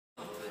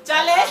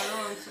Charlie. I don't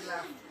want to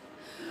laugh.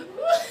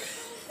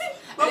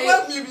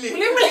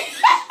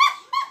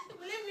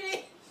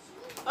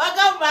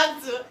 Welcome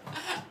back to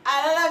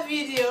another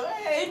video.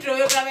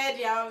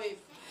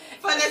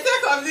 For the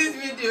sake of this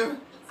video,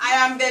 I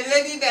am the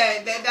lady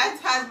that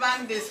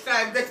husband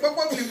described. The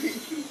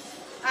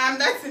I am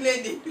that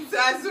lady. So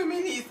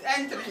assuming he's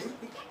entering.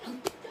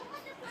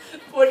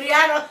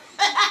 Podiano.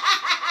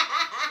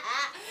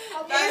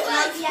 That's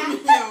not me. I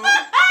did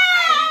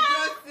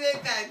not say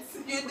that.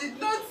 You did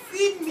not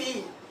see me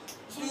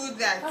do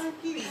that.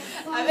 Please.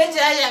 This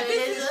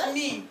is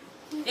me.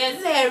 Yes, this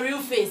is her real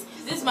face.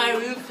 This is my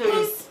real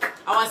face.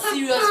 Our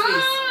serious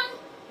face.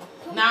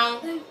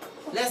 Now,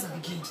 let's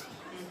begin.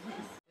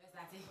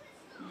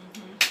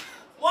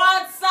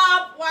 What's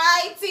up,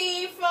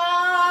 Whitey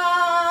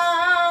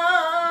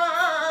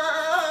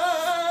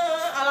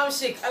Alarm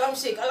shake, alarm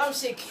shake, alarm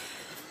shake.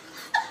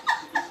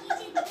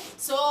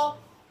 So,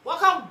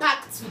 welcome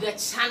back to the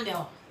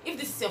channel. If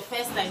this is your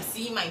first time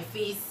seeing my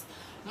face,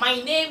 my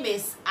name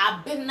is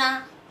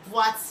Abena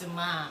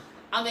Boateng.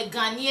 I'm a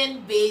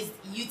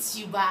Ghanaian-based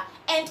YouTuber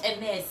and a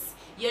nurse.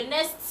 Your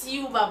next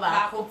tuber,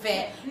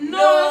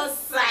 no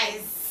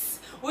size.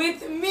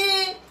 With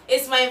me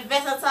is my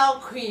versatile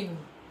queen.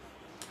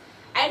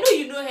 I know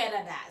you know her,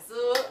 Dada,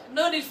 so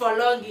no need for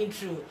long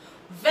intro.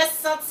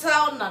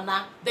 Versatile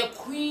Nana, the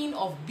queen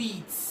of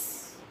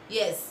beats.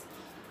 Yes.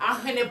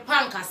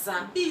 Ahwenepa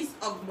nkasa. Beats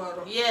of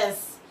borrow.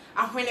 Yes.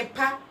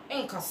 Ahwenepa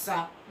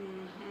nkasa.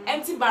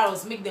 Empty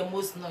barrels make the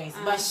most noise,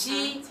 but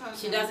she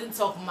doesn't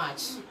talk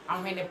much.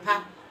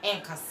 Ahwenepa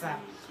nkasa.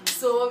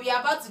 So we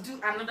are about to do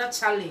another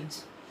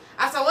challenge.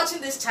 After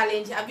watching this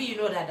challenge, Abi, you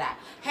know that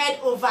head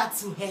over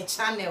to her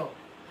channel.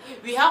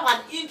 We have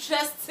an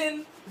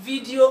interesting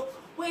video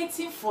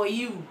waiting for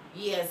you.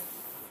 Yes,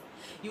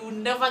 you will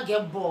never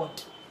get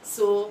bored.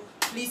 So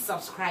please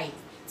subscribe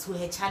to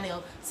her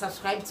channel,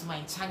 subscribe to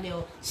my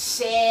channel,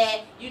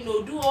 share,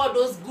 do all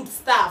those good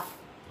stuff.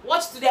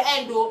 Watch to the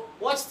end though.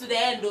 Watch to the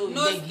end though.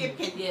 No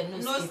skipping. Yeah,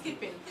 no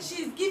skipping.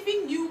 She's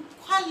giving you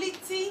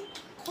quality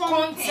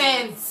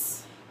content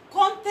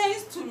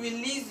to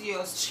release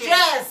your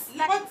stress.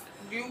 Like, what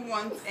do you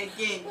want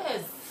again?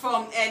 Yes.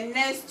 From a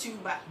nurse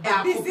tuber,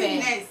 a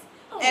business,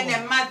 and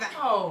a mother.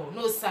 Oh,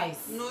 no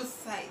size. No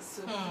size.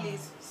 So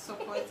please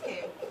support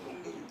her.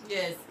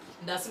 Yes.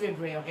 That's very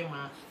brave, okay,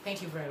 ma.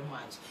 Thank you very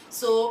much.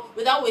 So,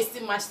 without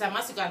wasting much time,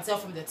 as you can tell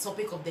from the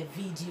topic of the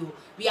video,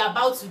 we are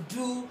about to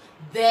do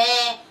the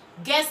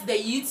Guess the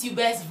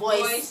YouTuber's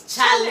Voice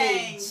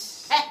challenge.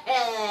 This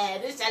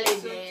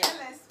challenge. So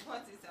tell us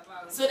what it's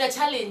about. So the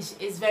challenge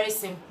is very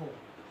simple.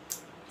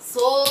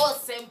 So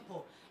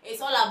simple.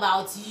 It's all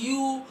about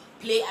you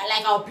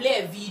I'll play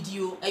a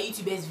video, a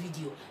YouTuber's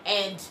video,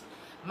 and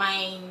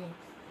my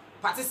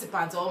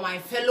participant or my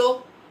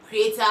fellow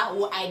creator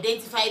will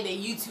identify the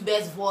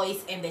YouTuber's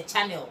voice and the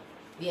channel.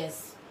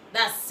 Yes,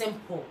 that's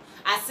simple.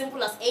 As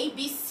simple as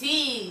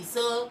ABC.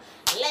 So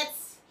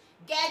let's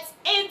get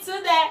into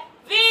the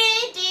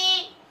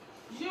video.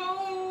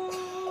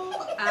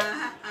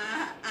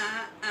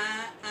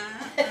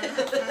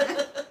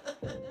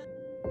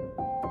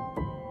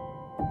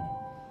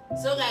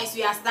 So guys,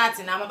 we are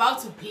starting. I'm about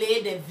to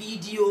play the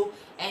video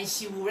and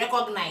she will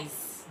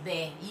recognize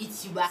the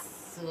YouTuber.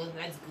 So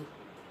let's go.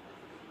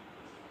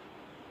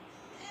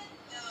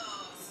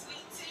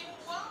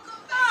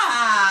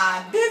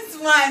 This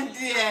one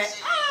dear.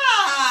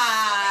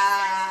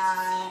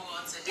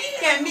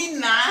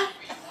 Mina.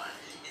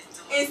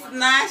 It's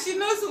Na. She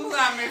knows who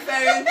I'm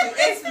referring to.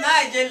 It's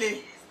Na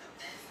Adjeley.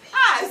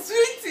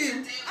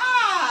 Sweetie.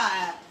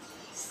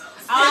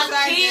 Our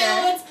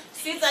cute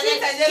sister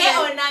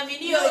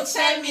Namini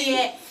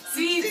Ochemi.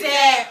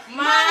 Sister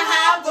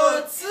Marfo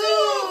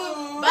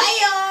too.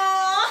 Bye.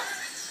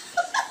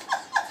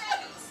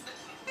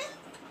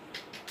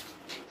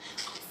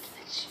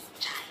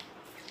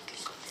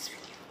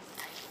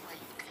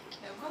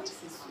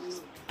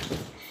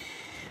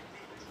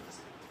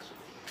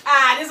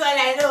 This one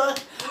I know.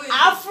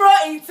 Afro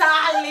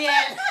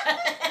Italian.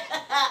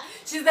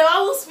 She's the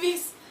one who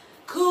speaks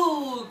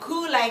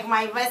cool like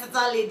my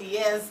versatile lady.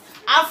 Yes,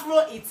 Afro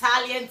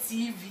Italian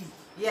TV.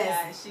 Yes,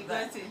 yeah, she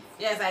got it.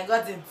 Yes, I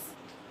got it.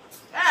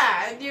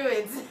 I knew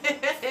it.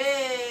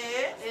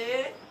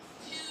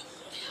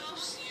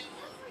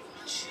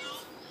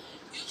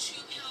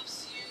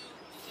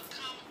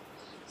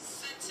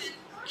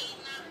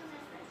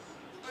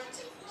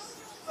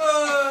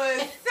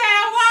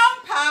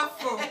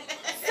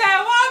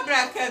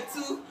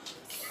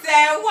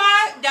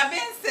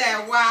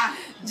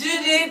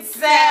 Judith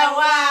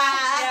Serwaa.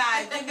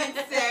 Yeah, Judith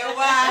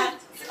Serwaa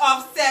of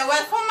Serwaa,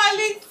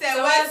 formerly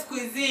Serwaa's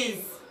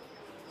Cuisine.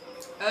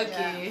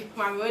 Okay,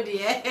 my body.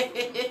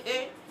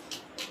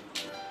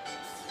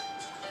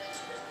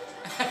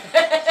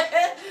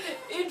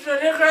 Intro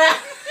the crowd.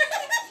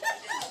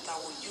 I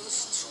will use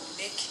to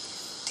make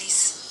this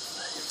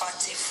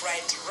fatty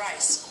fried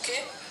rice.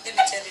 Okay, let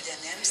me tell you the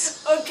names.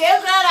 Okay,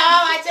 brother,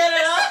 how much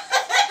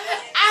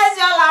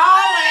Adjeley.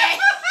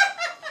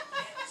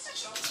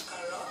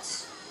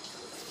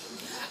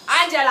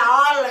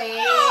 Adjeley,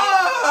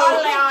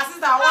 Oluy.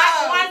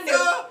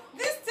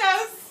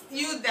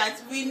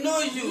 we know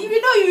you. We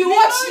know you. We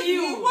watch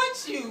you. We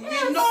watch you.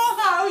 Yes. We know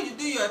how you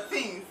do your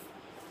things.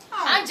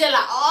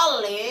 Angela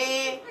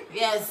Oluy.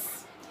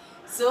 Yes.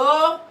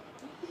 So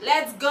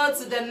let's go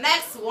to the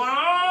next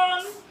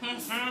one.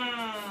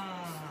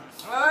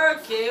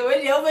 Okay,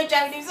 when you over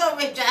traveling so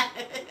much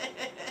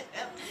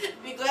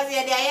because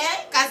you're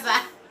there,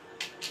 Casa.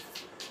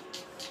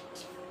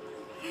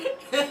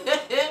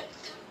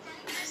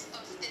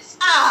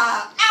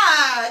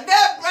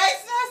 The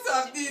brightness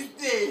of this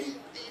day.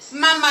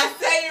 Mama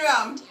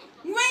Serum,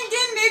 winging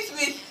it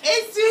with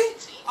AC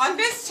on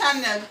this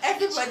channel.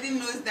 Everybody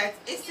knows that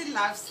AC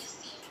loves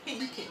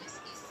pinking.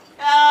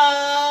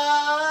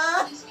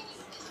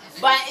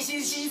 But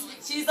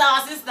she's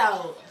our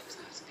sister.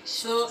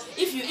 So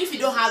if you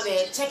don't have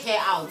her, check her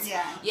out.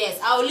 Yeah. Yes,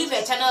 I will leave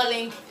a channel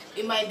link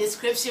in my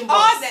description box.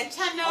 All the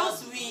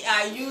channels we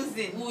are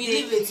using, we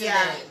leave it in the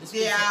description.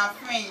 They are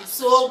friends.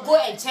 So go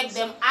and check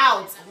them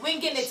out.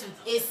 Winging it with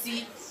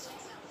AC.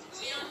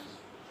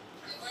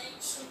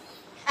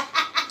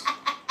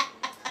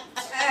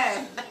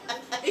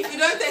 If you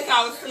don't take,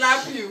 I will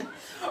slap you.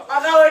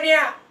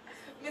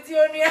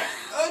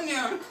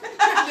 Onion.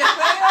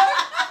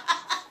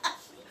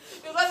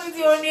 Because with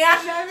the onion.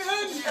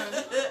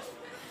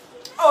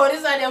 Oh,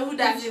 this one there who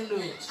doesn't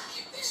know.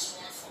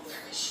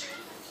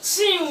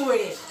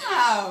 Chinwe.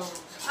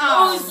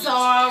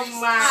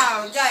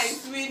 Oh,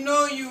 guys, we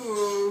know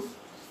you.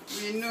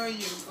 We know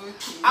you.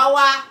 Okay.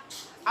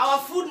 Our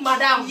food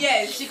madam.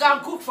 Yes. She can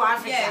cook for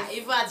Africa. Yes.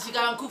 In fact, she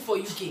can cook for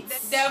UK.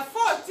 The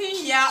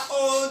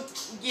 14-year-old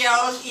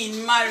girl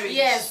in marriage.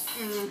 Yes.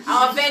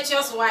 Our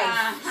virtuous wife.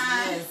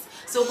 Yes.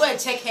 So go and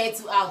check her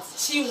too out.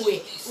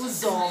 Chinwe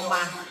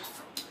Uzoma.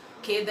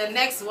 Okay, the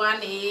next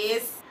one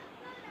is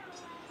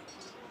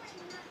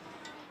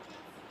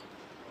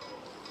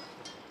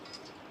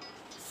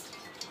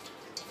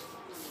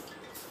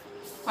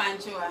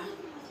Kwankyewaa.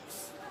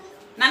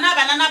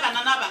 Nanaba.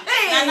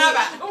 Hey.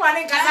 Nanaba.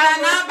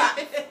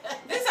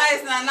 This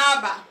is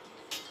Nanaba.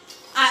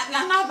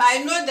 Nanaba,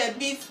 I know the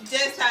beat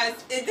just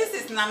as this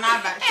is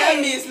Nanaba. Tell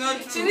me it's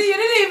not true. You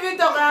didn't even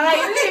talk, right?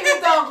 You didn't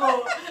even talk.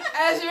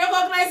 She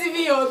recognized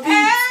even your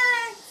beat.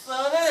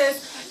 So this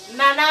is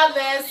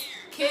Nanaba's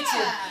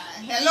kitchen.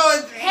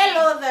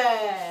 Hello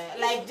there.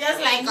 Like just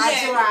like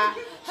Kwankyewaa.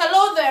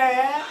 Hello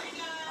there.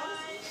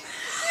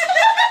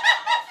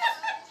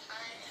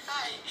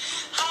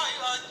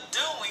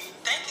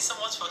 So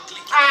much for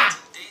clicking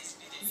today's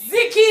video.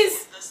 Zikkie's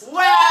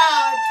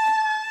world.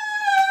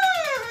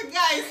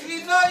 Guys, we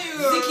know you.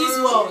 Zikkie's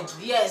world,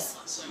 yes.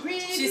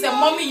 She's a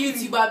mommy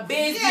YouTuber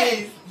based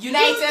in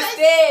United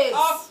States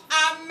of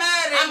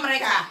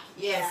America.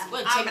 Yes, go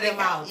and check them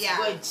out. Yeah.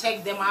 Go and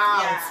check them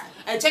out. Yeah.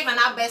 And check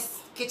Nanaba's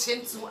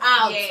kitchen too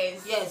out.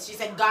 Yes. Yes, she's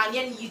a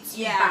Ghanaian YouTuber.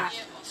 Yeah.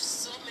 Of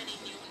so many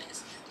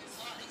newness,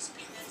 before I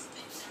experienced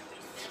things that we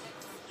never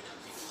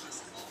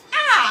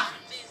thought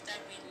things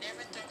that we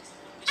never thought.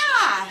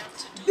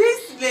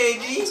 This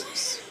lady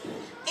is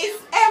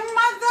a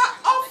mother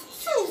of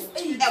two, a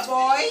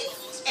boy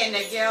and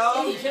a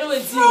girl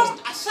from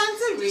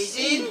Ashanti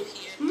region,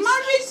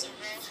 married.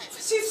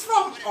 She's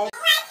from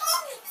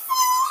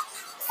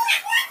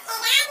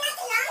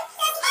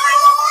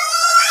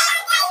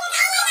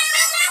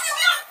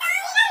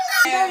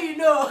you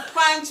know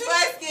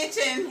Kwankyewaa's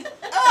kitchen.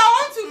 Oh, I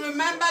want to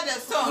remember the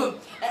song.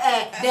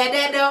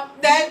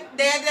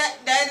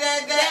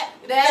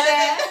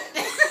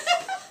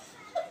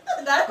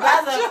 That's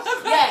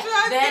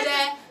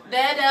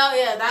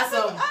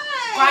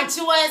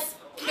Kwankyewaa's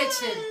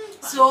kitchen.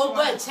 So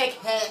go and check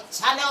her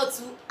channel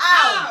too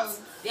out.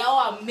 They are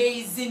all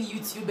amazing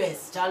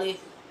YouTubers, Charlie.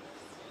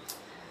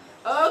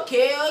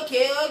 Okay.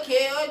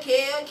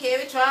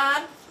 Which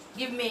one?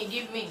 Give me.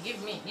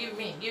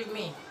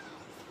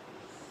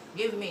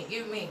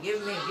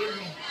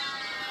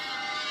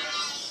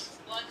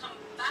 Welcome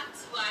back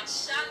to our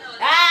channel.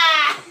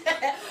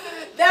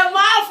 The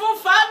Marfo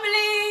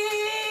Family.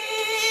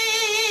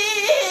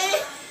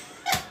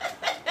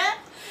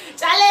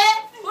 Charlie,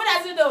 who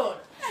does it know?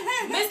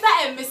 Mr.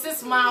 and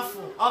Mrs.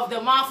 Marfo of the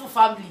Marfo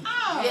Family.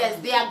 Yes,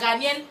 they are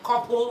Ghanaian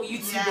couple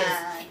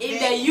YouTubers in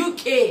the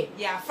UK.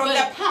 Yeah, from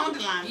the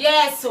Pound Land.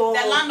 Yes, so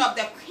the land of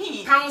the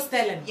Queen. Pound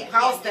sterling.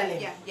 Pound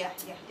sterling. Yeah.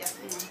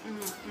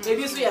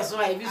 Maybe so yes. Go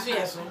and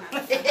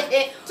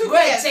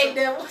check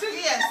them. 2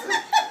 years.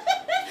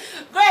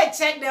 Go and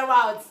check them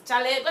out.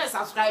 Charlie, go and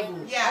subscribe.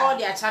 All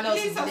their channels.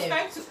 Please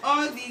subscribe to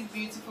all these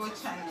beautiful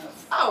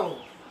channels. Oh,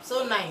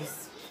 so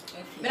nice.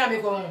 Okay.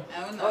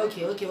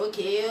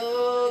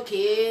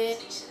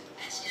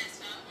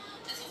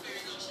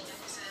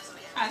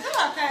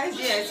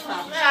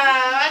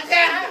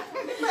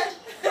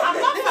 I'm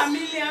not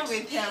familiar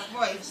with her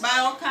voice,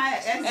 but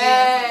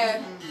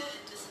okay.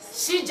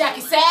 She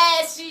Jackie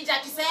says.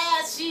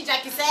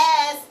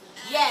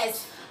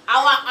 Yes,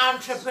 our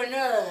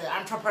entrepreneur.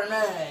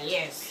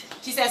 Yes,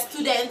 she's a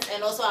student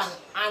and also an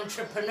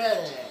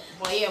entrepreneur.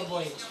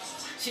 Boy.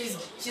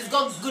 She's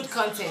got good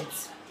content.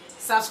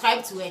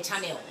 Subscribe to her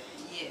channel.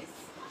 Yes.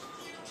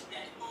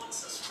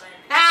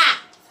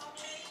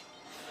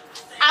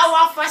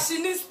 Our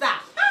fashionista.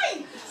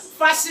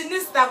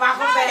 fashionista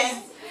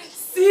Marfo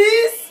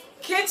Sis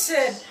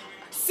Kitchen,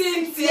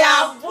 Cynthia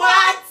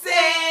Boateng.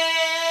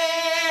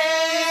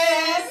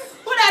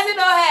 Who doesn't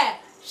know her?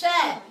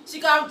 She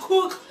can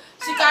cook,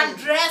 she can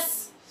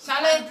dress.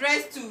 Shall I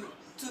dress to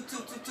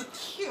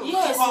kill,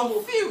 yes, to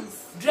confuse,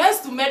 dress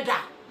to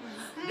murder,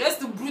 dress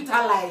to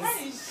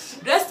brutalize,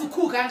 dress to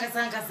cook and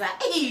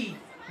hey,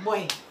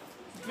 boy,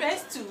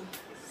 dress to.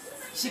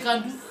 She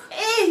can do.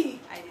 Hey,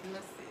 I did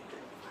not say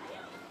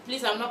that.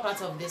 Please, I'm not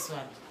part of this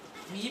one.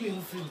 We give me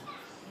free.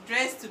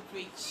 Dress to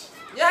preach.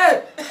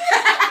 Yeah.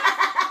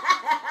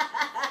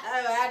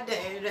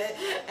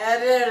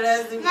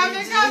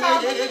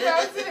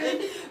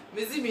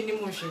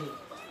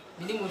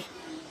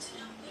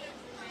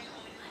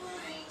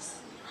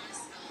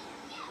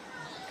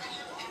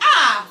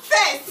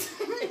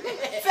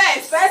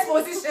 First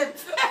position.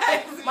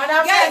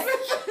 Madam First.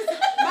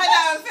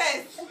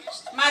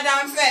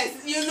 Madam First.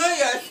 You know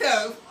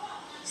yourself.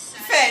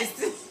 First.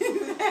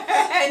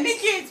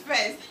 Nikky is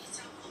first.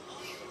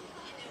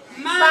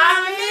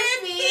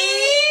 Maame P.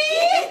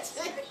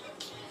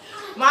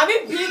 Maame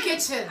P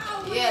kitchen.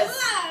 Yes.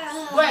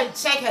 Go and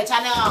check her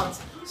channel out.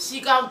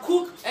 She can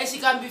cook and she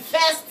can be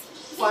first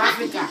for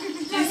Africa.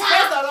 She's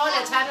first on all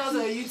the channels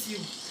on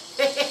YouTube.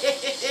 I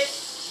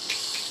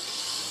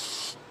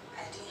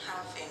didn't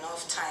have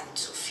enough time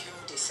to film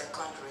the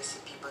second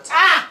recipe, but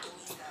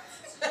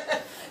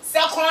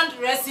second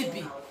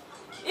recipe.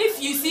 If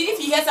you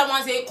hear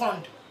someone say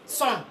cond,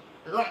 son,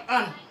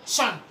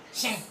 shon,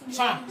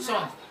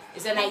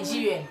 it's a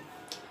Nigerian.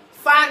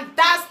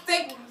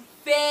 Fantastic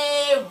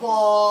favour.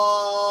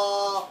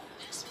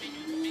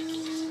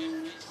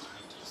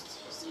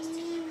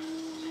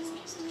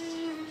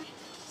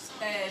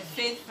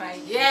 Faith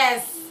vibes.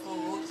 Yes.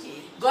 Oh,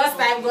 okay. God's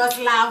time, God's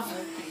love.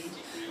 Okay.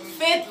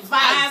 Faith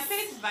vibes.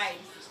 Faith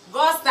vibes.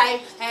 God's time.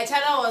 Her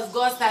channel was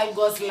God's time,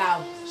 God's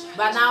love.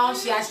 But now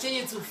she has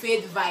changed it to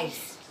faith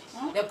vibes.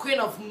 Huh? The queen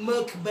of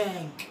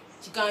mukbang.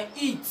 She can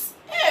eat.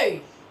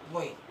 Hey,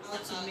 boy. How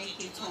to make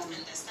it on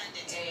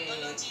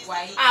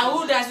why?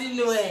 Who doesn't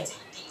know her?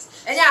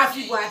 And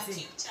Afi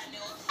Boateng.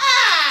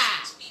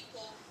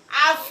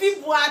 Afi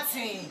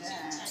Boateng.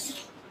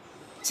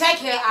 Check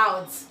her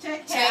out.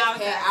 Check her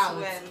out.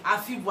 Well.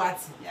 Afi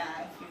Boateng.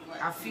 Yeah,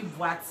 Afi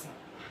Boateng.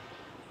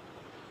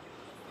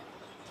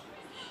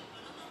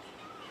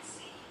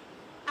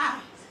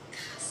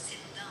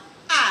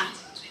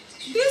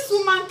 This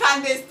woman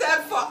can be step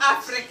for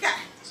Africa.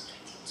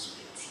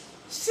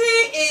 She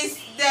is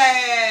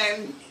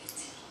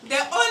the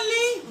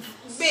only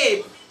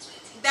babe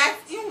that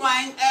in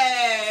one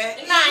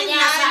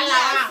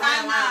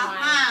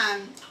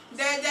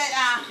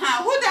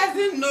who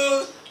doesn't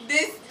know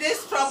this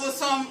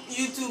troublesome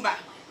YouTuber.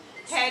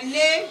 Her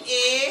name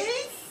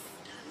is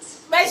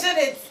mention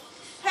it.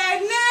 Her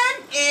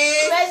name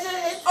is mention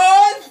it.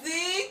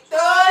 Ozi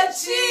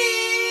Tochi.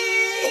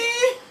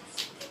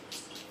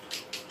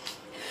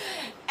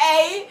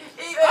 Hey,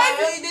 did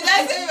I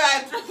say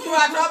you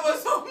are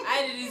troublesome? I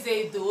didn't say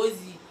it to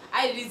Ozi. I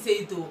didn't say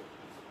it to.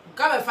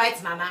 Come and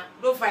fight Nana.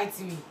 Don't fight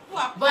me.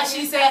 But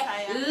she's a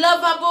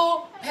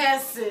lovable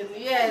person.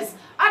 Yes.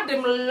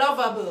 Adam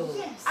lovable.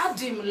 Yes.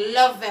 Adam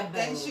lovable.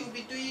 Then she'll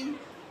be doing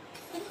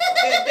the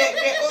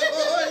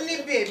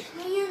only babe.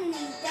 Hello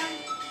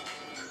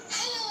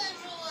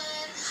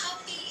everyone.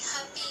 Happy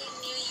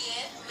New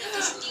Year.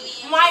 New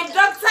Year. My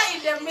doctor in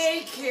the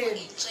making.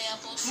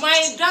 My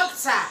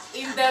doctor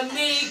in the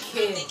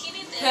making.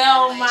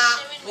 Thelma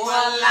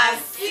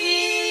Worlasi.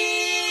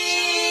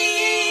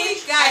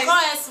 I call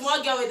her a small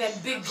girl with a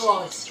big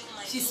God.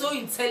 She's so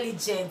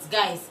intelligent,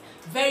 guys.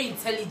 Very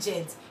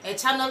intelligent. Her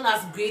channel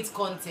has great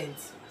content.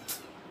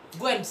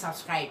 Go and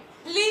subscribe.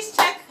 Please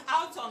check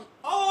out on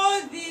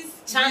all these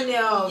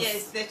channels.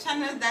 Yes, the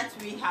channels that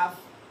we have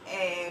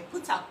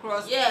put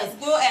across. Yes.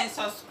 Go and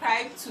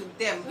subscribe to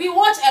them. We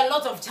watch a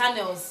lot of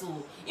channels,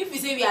 so if we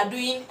say we are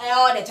doing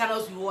all the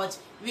channels we watch,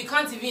 we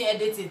can't even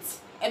edit it.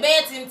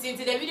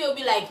 The video will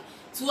be like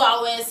 2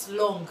 hours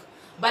long.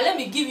 But let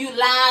me give you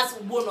last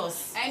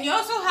bonus. And you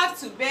also have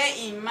to bear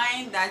in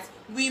mind that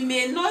we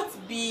may not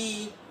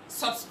be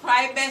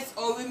subscribers,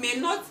 or we may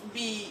not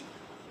be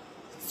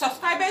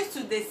subscribers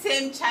to the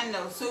same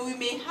channel. So we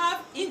may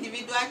have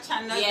individual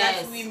channels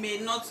that we may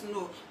not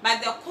know.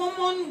 But the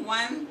common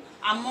one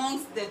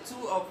amongst the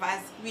two of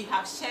us, we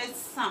have shared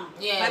some.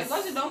 Yes. But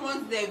because we don't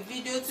want the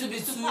video to be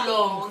too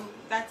long,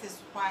 that is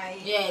why.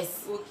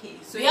 Yes. Okay.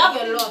 So we have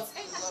a lot.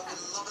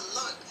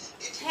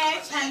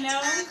 Hair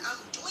channel.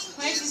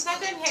 When she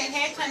started her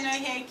hair channel,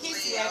 her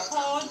kids were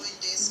called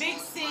Big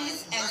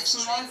Sis and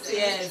Small Sis.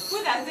 Yes.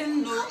 Who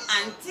doesn't know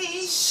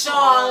Auntie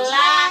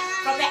Shola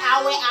from the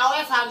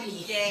Our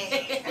family?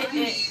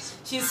 Yeah.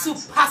 She's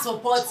super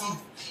supportive.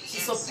 She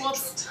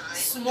supports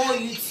small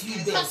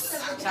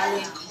YouTubers.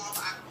 Charlie.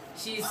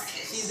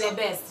 She's the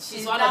best.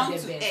 She's one of the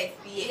best. Earth,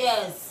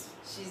 yes.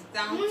 She's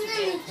down to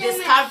earth.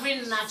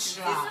 Discovering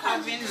natural.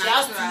 Discovering She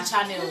has natural. 2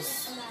 channels.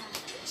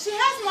 She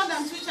has more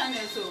than 2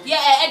 channels, so.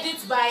 Yeah,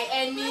 edit by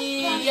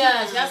any.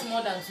 Yeah, she has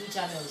more than 2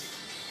 channels.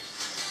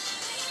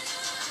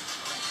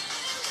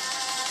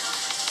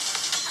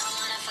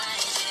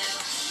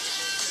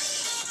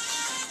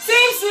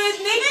 with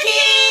Nikky.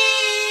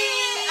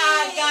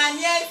 Our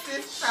Ghanaian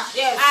sister.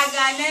 Yes. Our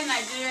Ghanaian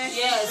Nigerian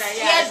sister.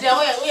 Yes. We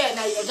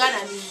are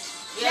Ghana.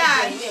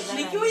 Yeah,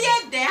 Nikky, we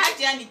are there.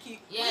 Nikky.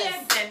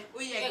 Yes.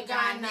 We are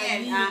Ghanaian.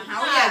 We Ah.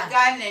 are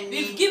Ghanaian.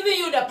 We've given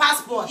you the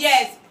passport.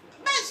 Yes.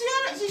 But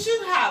she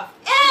should have.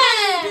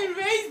 Yeah. She's been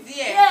raised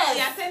here. Yes.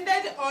 She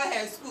attended all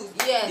her schools.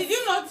 Yes. Did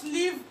you not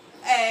leave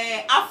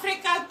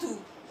Africa to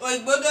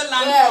Oibodo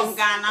land from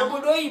Ghana?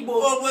 Obodo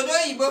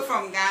Igbo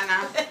from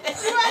Ghana.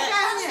 You are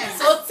Ghanaian.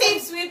 So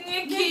tips with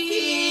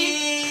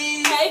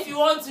Nikky. If you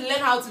want to learn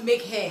how to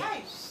make hair,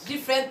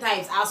 different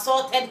types,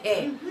 assorted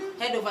hair,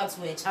 head over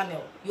to her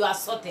channel. You are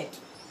sorted.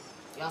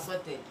 You are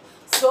sorted.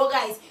 So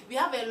guys, we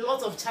have a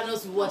lot of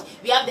channels we watch.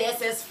 We have the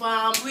SS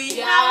Farm. We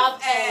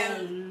have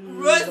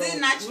Rosie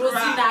Natural.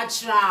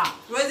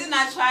 Rosie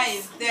Natural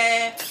is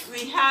there.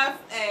 We have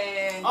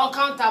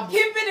Uncountable.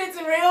 Keeping it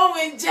real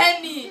with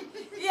Jenny.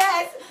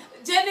 Yes.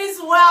 Jenny's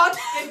World.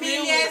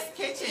 Amelia's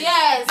Kitchen.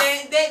 Yes.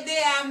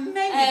 They are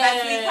many, but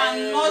we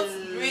cannot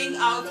bring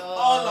out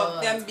all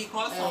of them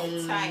because of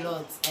time.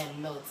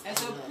 And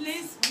so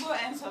please go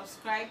and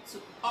subscribe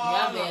to all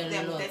of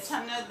them. The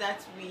channel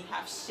that we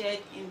have shared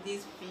in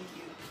this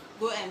video.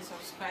 Go and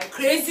subscribe.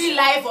 Crazy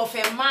Life of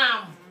a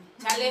Mom.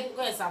 Charlie,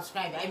 go and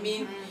subscribe. I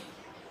mean,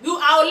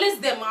 I'll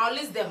list them on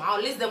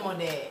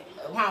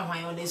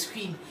the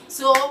screen.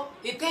 So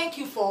we thank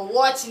you for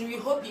watching. We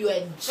hope you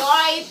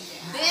enjoyed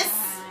this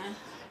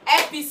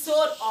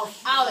episode of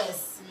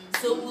ours.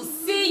 So we'll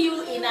see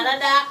you in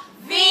another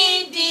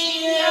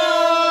video.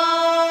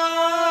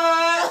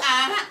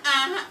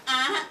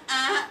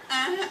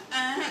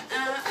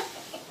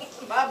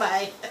 Bye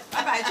bye.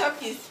 Bye bye, Chop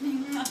Kiss.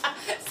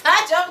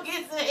 Start Chop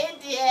Kiss in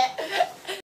here.